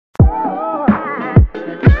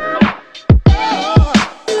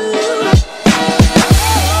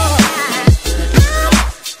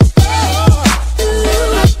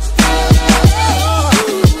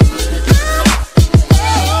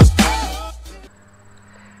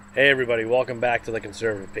Hey everybody, welcome back to the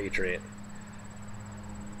Conservative Patriot.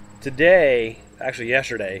 Today, actually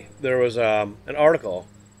yesterday, there was an article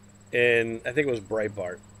in, I think it was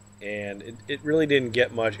Breitbart, and it really didn't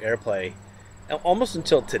get much airplay almost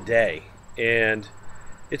until today. And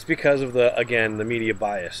it's because of the media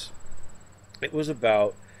bias. It was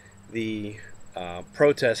about the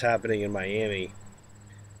protests happening in Miami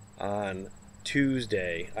on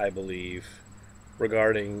Tuesday, I believe,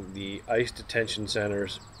 regarding the ICE detention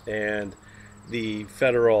centers and the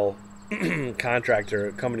federal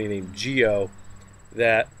contractor company named Geo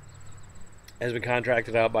that has been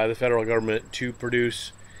contracted out by the federal government to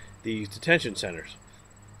produce these detention centers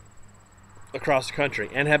across the country,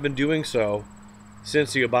 and have been doing so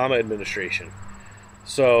since the Obama administration.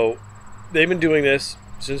 So they've been doing this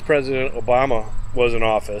since President Obama was in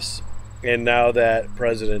office, and now that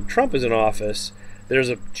President Trump is in office, there's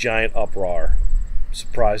a giant uproar.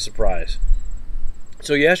 Surprise, surprise.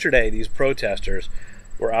 So yesterday, these protesters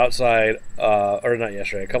were outside, or not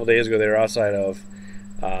yesterday, a couple days ago, they were outside of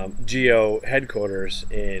Geo headquarters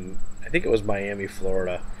in, I think it was Miami,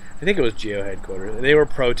 Florida. I think it was Geo headquarters. And they were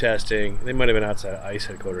protesting. They might have been outside of ICE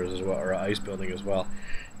headquarters as well, or ICE building as well.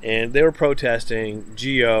 And they were protesting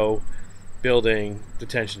Geo building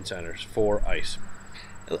detention centers for ICE.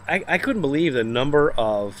 I couldn't believe the number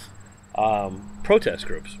of protest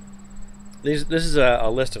groups. This is a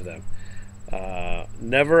list of them.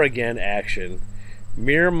 Never Again Action,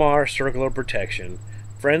 Miramar Circular Protection,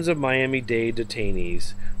 Friends of Miami-Dade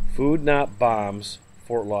Detainees, Food Not Bombs,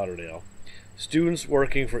 Fort Lauderdale, Students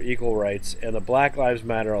Working for Equal Rights, and the Black Lives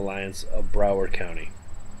Matter Alliance of Broward County.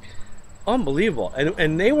 Unbelievable.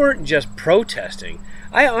 And they weren't just protesting.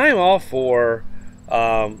 I'm all for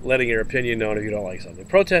letting your opinion known if you don't like something.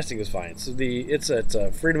 Protesting is fine. So it's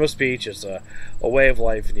a freedom of speech. It's a way of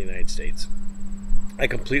life in the United States. I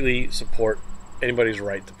completely support anybody's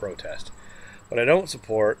right to protest. What I don't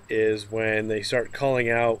support is when they start calling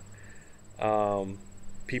out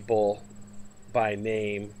people by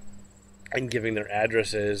name and giving their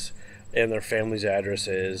addresses and their family's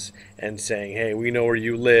addresses and saying, hey, we know where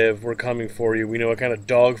you live, we're coming for you, we know what kind of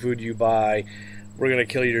dog food you buy, we're going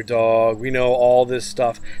to kill your dog, we know all this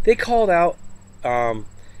stuff. They called out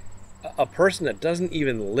a person that doesn't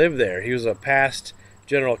even live there. He was a past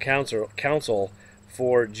general counsel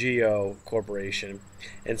for Geo Corporation,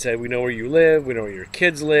 and said, we know where you live, we know where your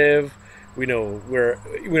kids live, we know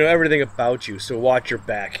everything about you, so watch your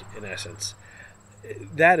back, in essence.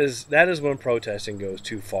 That is when protesting goes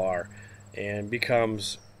too far and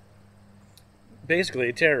becomes basically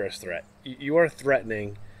a terrorist threat. You are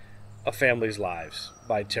threatening a family's lives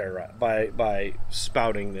by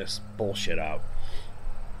spouting this bullshit out.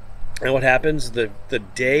 And what happens the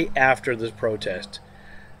day after this protest?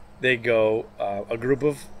 They go, a group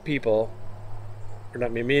of people, or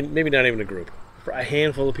not maybe not even a group, a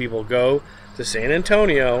handful of people go to San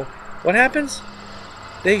Antonio. What happens?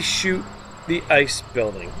 They shoot the ICE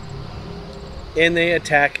building, and they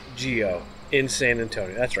attack Geo in San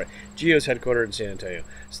Antonio. That's right, Geo's headquartered in San Antonio.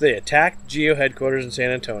 So they attacked Geo headquarters in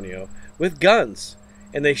San Antonio with guns,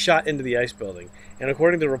 and they shot into the ICE building. And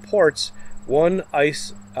according to reports, one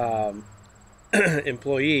ICE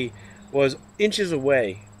employee was inches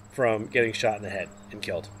away from getting shot in the head and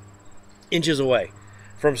killed. Inches away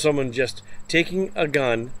from someone just taking a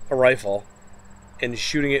gun, a rifle, and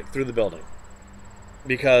shooting it through the building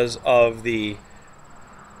because of the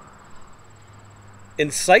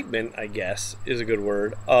incitement, I guess is a good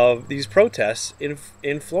word, of these protests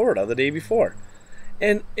in Florida the day before.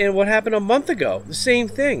 And what happened a month ago? The same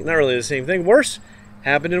thing. Not really the same thing. Worse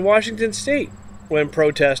happened in Washington State when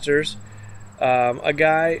protesters, a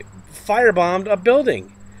guy firebombed a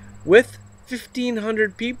building with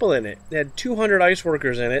 1,500 people in it. It had 200 ICE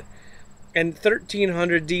workers in it and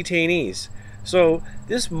 1,300 detainees. So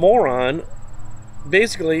this moron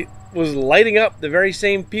basically was lighting up the very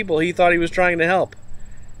same people he thought he was trying to help.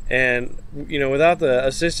 And, without the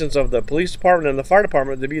assistance of the police department and the fire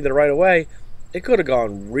department to be there right away, it could have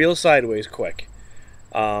gone real sideways quick.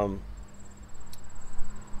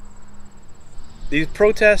 These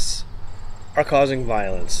protests are causing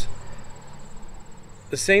violence.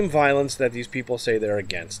 The same violence that these people say they're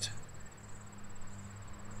against.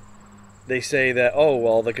 They say that, oh,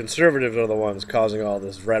 well, the conservatives are the ones causing all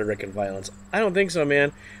this rhetoric and violence. I don't think so,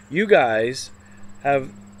 man. You guys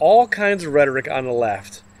have all kinds of rhetoric on the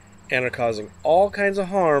left and are causing all kinds of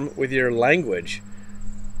harm with your language,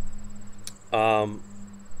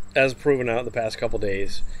 as proven out the past couple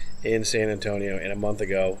days in San Antonio and a month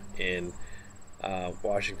ago in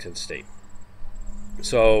Washington State.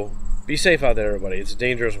 So be safe out there, everybody. It's a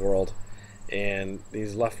dangerous world, and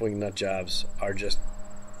these left-wing nut jobs are just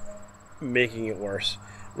making it worse,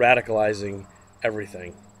 radicalizing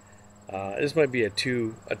everything. This might be a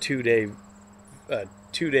two day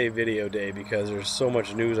video day because there's so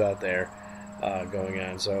much news out there going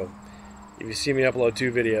on. So if you see me upload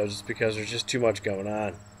 2 videos, it's because there's just too much going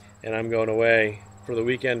on, and I'm going away for the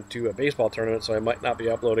weekend to a baseball tournament, so I might not be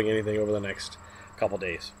uploading anything over the next couple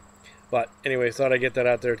days. But anyway, thought I'd get that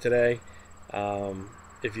out there today.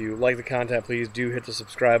 If you like the content, please do hit the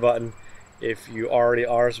subscribe button. If you already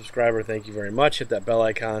are a subscriber, thank you very much. Hit that bell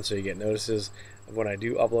icon so you get notices of when I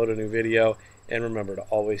do upload a new video. And remember to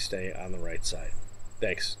always stay on the right side.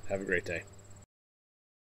 Thanks. Have a great day.